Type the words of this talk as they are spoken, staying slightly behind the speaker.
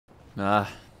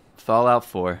Fallout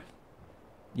 4.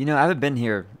 You know, I haven't been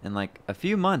here in like a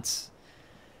few months,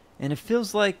 and it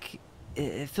feels like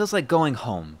going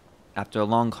home after a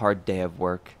long, hard day of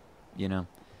work. You know,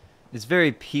 it's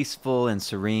very peaceful and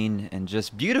serene and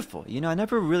just beautiful. You know, I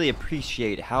never really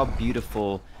appreciate how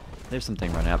beautiful. There's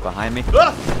something running out behind me.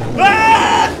 Ah!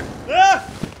 Ah! Ah!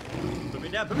 Put me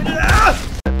down. Put me down. Ah!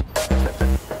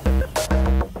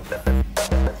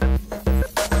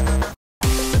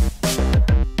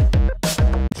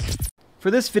 For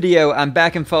this video, I'm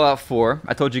back in Fallout 4.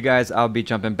 I told you guys I'll be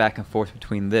jumping back and forth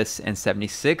between this and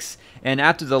 76. And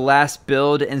after the last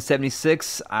build in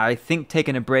 76, I think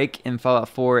taking a break in Fallout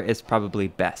 4 is probably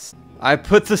best. I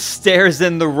put the stairs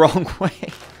in the wrong way.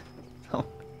 Oh,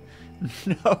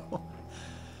 no.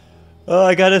 Oh,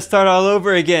 I gotta start all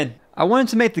over again. I wanted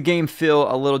to make the game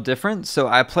feel a little different, so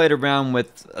I played around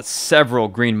with several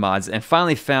green mods and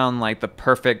finally found like the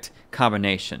perfect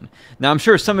combination. Now, I'm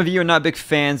sure some of you are not big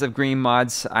fans of green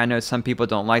mods. I know some people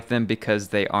don't like them because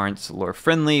they aren't lore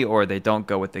friendly or they don't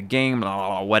go with the game,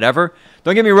 whatever.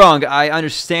 Don't get me wrong, I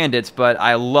understand it, but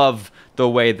I love the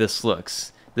way this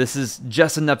looks. This is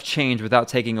just enough change without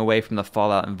taking away from the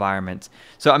Fallout environment.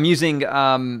 So I'm using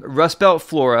RustBelt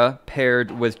Flora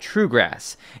paired with True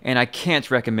Grass, and I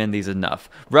can't recommend these enough.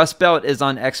 RustBelt is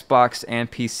on Xbox and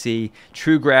PC.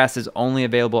 True Grass is only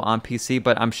available on PC,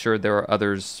 but I'm sure there are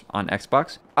others on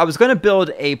Xbox. I was going to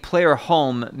build a player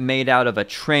home made out of a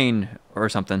train or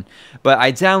something, but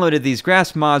I downloaded these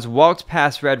grass mods, walked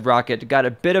past Red Rocket, got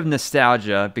a bit of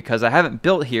nostalgia because I haven't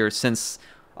built here since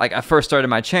like I first started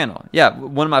my channel. Yeah,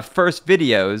 one of my first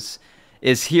videos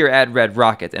is here at Red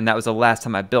Rocket, and that was the last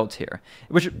time I built here.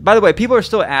 Which, by the way, people are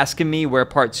still asking me where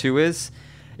part 2 is.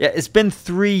 Yeah, it's been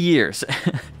 3 years.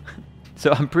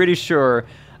 So I'm pretty sure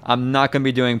I'm not going to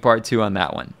be doing part 2 on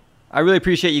that one. I really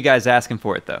appreciate you guys asking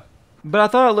for it, though. But I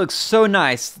thought it looked so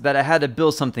nice that I had to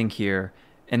build something here,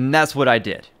 and that's what I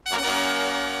did.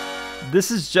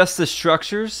 This is just the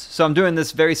structures, so I'm doing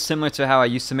this very similar to how I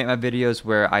used to make my videos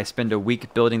where I spend a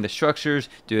week building the structures,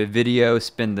 do a video,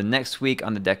 spend the next week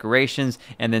on the decorations,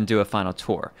 and then do a final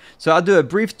tour. So I'll do a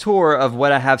brief tour of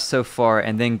what I have so far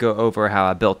and then go over how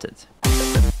I built it.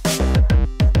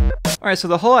 Alright, so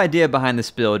the whole idea behind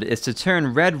this build is to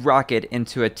turn Red Rocket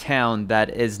into a town that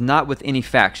is not with any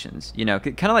factions. You know,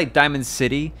 kind of like Diamond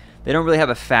City. They don't really have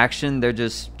a faction, they're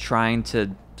just trying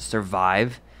to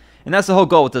survive. And that's the whole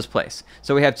goal with this place.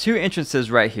 So we have 2 entrances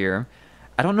right here.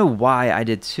 I don't know why I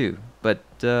did 2, but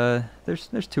there's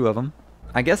 2 of them.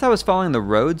 I guess I was following the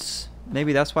roads.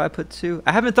 Maybe that's why I put 2.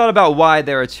 I haven't thought about why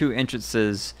there are 2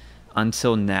 entrances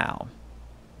until now.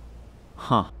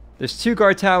 Huh. There's 2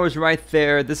 guard towers right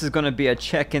there. This is going to be a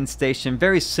check-in station,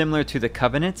 very similar to the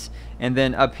Covenant. And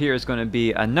then up here is going to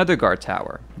be another guard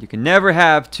tower. You can never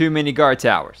have too many guard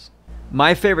towers.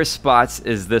 My favorite spots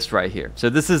is this right here. So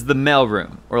this is the mail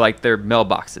room, or like their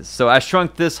mailboxes. So I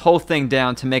shrunk this whole thing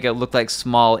down to make it look like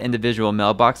small individual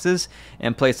mailboxes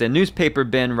and placed a newspaper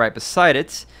bin right beside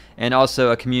it, and also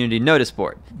a community notice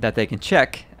board that they can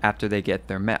check after they get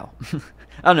their mail.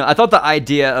 I don't know, I thought the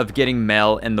idea of getting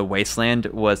mail in the wasteland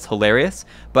was hilarious,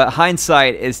 but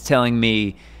hindsight is telling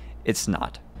me it's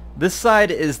not. This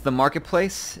side is the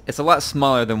marketplace. It's a lot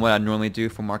smaller than what I normally do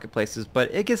for marketplaces, but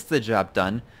it gets the job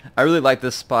done. I really like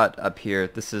this spot up here.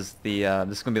 This is the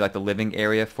this is gonna be like the living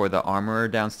area for the armorer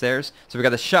downstairs. So we got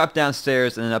the shop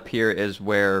downstairs, and then up here is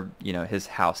where, you know, his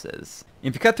house is.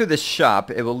 If you cut through this shop,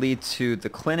 it will lead to the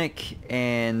clinic,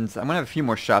 and I'm gonna have a few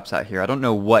more shops out here. I don't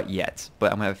know what yet,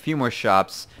 but I'm gonna have a few more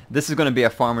shops. This is gonna be a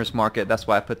farmer's market. That's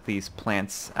why I put these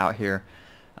plants out here.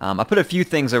 I put a few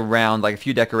things around, like a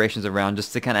few decorations around,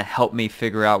 just to kind of help me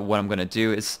figure out what I'm going to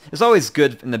do. It's always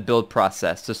good in the build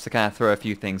process, just to kind of throw a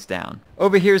few things down.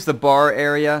 Over here's the bar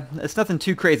area. It's nothing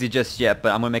too crazy just yet,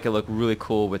 but I'm going to make it look really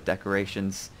cool with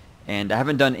decorations. And I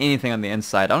haven't done anything on the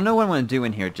inside. I don't know what I'm going to do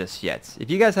in here just yet. If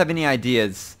you guys have any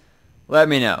ideas, let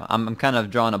me know. I'm kind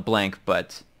of drawing a blank,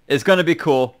 but it's going to be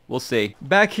cool. We'll see.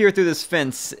 Back here through this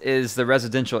fence is the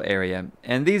residential area.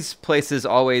 And these places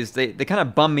always, they kind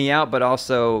of bum me out, but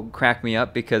also crack me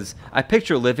up because I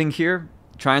picture living here,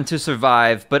 trying to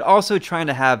survive, but also trying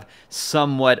to have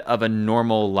somewhat of a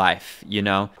normal life, you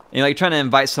know? And you're like trying to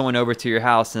invite someone over to your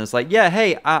house and it's like, yeah,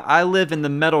 hey, I live in the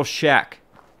metal shack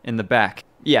in the back.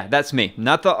 Yeah, that's me,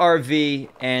 not the RV,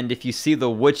 and if you see the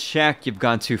wood shack, you've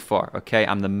gone too far, okay?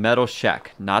 I'm the metal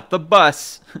shack, not the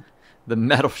bus. The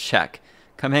metal shack.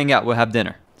 Come hang out, we'll have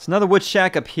dinner. It's another wood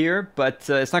shack up here, but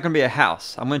it's not going to be a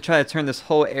house. I'm going to try to turn this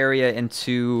whole area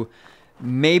into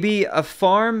maybe a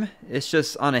farm. It's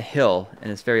just on a hill,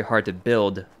 and it's very hard to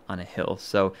build on a hill.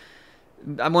 So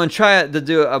I'm going to try to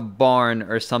do a barn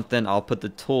or something. I'll put the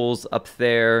tools up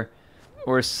there.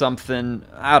 or something.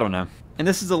 I don't know. And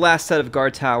this is the last set of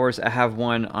guard towers. I have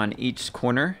one on each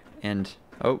corner, and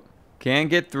oh, can't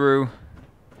get through.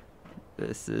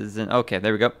 This isn't okay.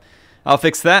 There we go. I'll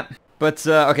fix that. But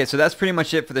okay, so that's pretty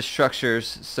much it for the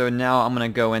structures. So now I'm gonna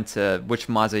go into which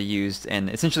mods I used and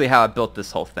essentially how I built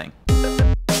this whole thing.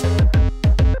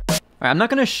 Alright, I'm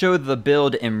not going to show the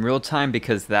build in real time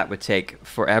because that would take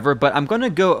forever, but I'm going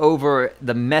to go over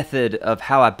the method of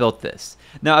how I built this.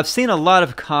 Now, I've seen a lot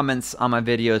of comments on my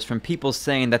videos from people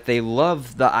saying that they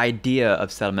love the idea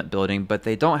of settlement building, but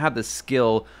they don't have the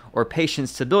skill or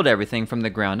patience to build everything from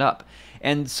the ground up.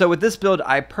 And so with this build,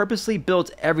 I purposely built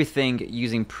everything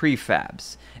using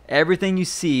prefabs. Everything you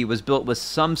see was built with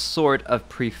some sort of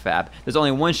prefab. There's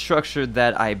only one structure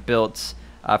that I built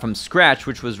from scratch,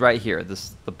 which was right here,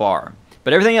 the bar.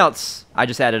 But everything else, I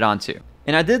just added on to.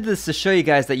 And I did this to show you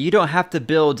guys that you don't have to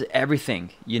build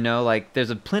everything. You know, like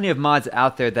there's plenty of mods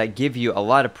out there that give you a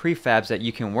lot of prefabs that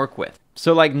you can work with.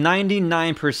 So like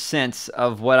 99%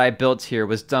 of what I built here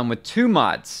was done with 2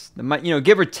 mods. You know,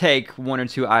 give or take 1 or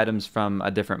 2 items from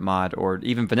a different mod or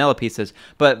even vanilla pieces.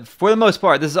 But for the most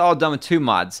part, this is all done with 2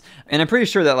 mods. And I'm pretty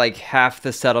sure that like half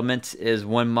the settlement is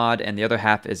one mod and the other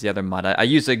half is the other mod. I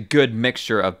use a good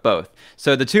mixture of both.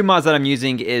 So the 2 mods that I'm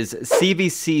using is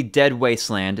CVC Dead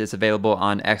Wasteland. It's available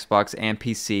on Xbox and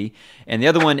PC. And the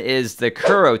other one is the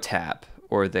Kuro Tab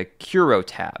or the Kuro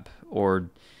Tab or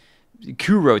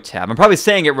Kuro Tab. I'm probably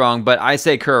saying it wrong, but I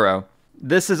say Kuro.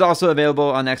 This is also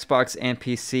available on Xbox and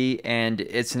PC, and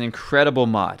it's an incredible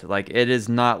mod. Like, it is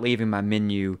not leaving my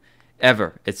menu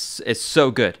ever. It's so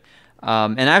good.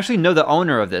 And I actually know the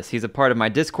owner of this. He's a part of my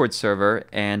Discord server,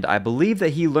 and I believe that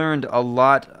he learned a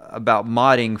lot about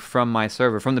modding from my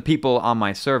server, from the people on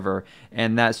my server,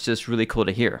 and that's just really cool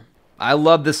to hear. I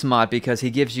love this mod because he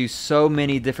gives you so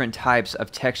many different types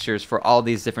of textures for all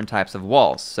these different types of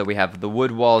walls. So we have the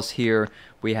wood walls here.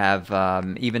 We have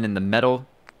even in the metal.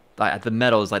 The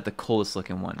metal is like the coolest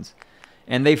looking ones.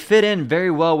 And they fit in very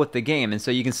well with the game, and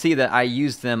so you can see that I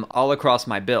used them all across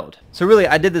my build. So really,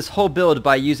 I did this whole build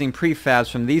by using prefabs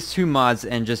from these 2 mods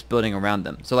and just building around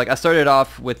them. So like I started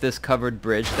off with this covered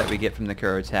bridge that we get from the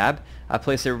Kuro Tab. I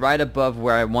placed it right above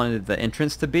where I wanted the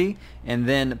entrance to be, and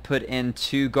then put in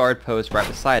 2 guard posts right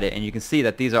beside it, and you can see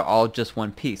that these are all just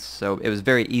one piece, so it was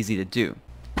very easy to do.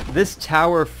 This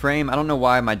tower frame, I don't know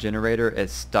why my generator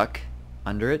is stuck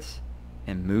under it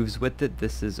and moves with it.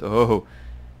 This is, oh,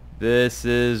 this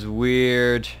is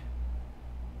weird.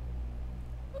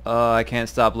 Oh, I can't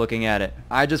stop looking at it.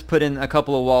 I just put in a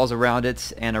couple of walls around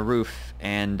it and a roof,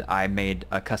 and I made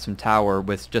a custom tower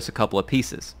with just a couple of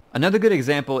pieces. Another good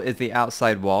example is the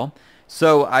outside wall.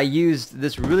 So I used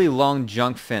this really long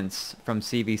junk fence from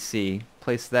CVC,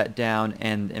 placed that down,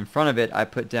 and in front of it I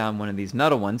put down one of these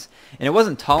metal ones, and it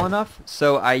wasn't tall enough,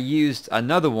 so I used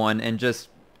another one and just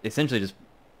essentially just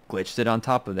glitched it on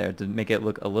top of there to make it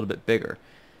look a little bit bigger.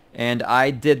 And I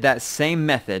did that same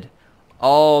method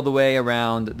all the way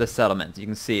around the settlement. You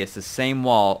can see it's the same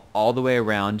wall all the way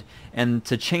around, and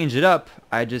to change it up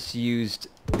I just used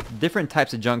different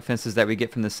types of junk fences that we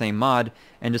get from the same mod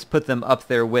and just put them up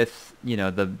there with, you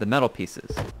know, the metal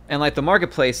pieces. And like the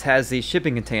marketplace has these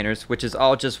shipping containers, which is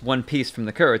all just one piece from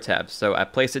the Kuro Tab. So I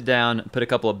place it down, put a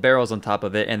couple of barrels on top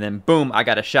of it, and then boom, I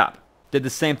got a shop. Did the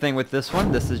same thing with this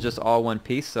one. This is just all one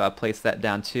piece, so I placed that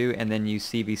down too, and then use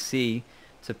CVC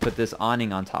to put this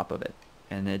awning on top of it.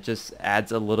 And it just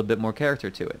adds a little bit more character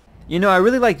to it. You know, I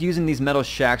really like using these metal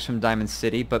shacks from Diamond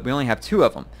City, but we only have 2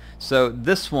 of them. So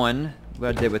this one,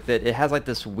 what I did with it, it has like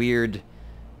this weird,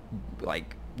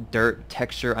 like, dirt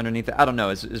texture underneath it. I don't know,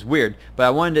 it's weird, but I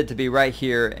wanted it to be right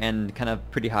here and kind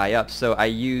of pretty high up, so I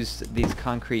used these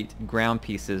concrete ground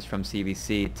pieces from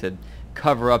CVC to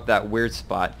cover up that weird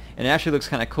spot, and it actually looks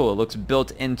kind of cool. It looks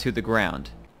built into the ground.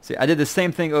 See, I did the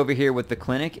same thing over here with the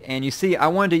clinic, and you see I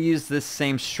wanted to use this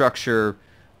same structure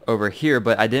over here,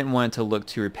 but I didn't want it to look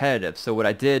too repetitive, so what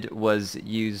I did was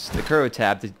use the Kuro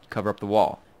Tab to cover up the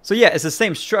wall. So yeah, it's the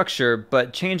same structure,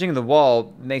 but changing the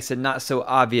wall makes it not so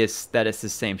obvious that it's the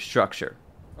same structure.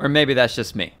 Or maybe that's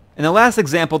just me. And the last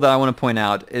example that I want to point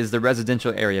out is the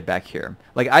residential area back here.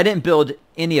 Like, I didn't build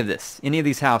any of this, any of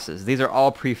these houses. These are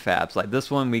all prefabs. Like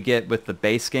this one we get with the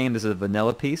base game. This is a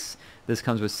vanilla piece. This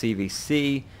comes with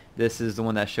CVC. This is the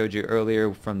one that I showed you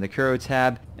earlier from the Kuro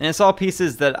Tab. And it's all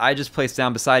pieces that I just placed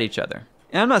down beside each other.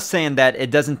 And I'm not saying that it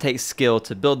doesn't take skill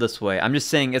to build this way. I'm just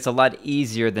saying it's a lot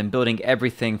easier than building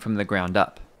everything from the ground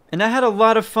up. And I had a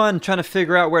lot of fun trying to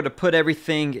figure out where to put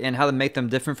everything and how to make them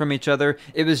different from each other.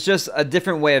 It was just a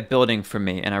different way of building for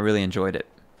me, and I really enjoyed it.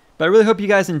 But I really hope you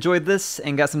guys enjoyed this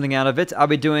and got something out of it. I'll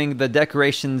be doing the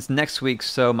decorations next week,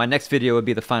 so my next video would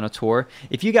be the final tour.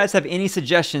 If you guys have any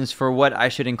suggestions for what I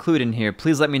should include in here,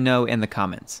 please let me know in the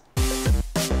comments.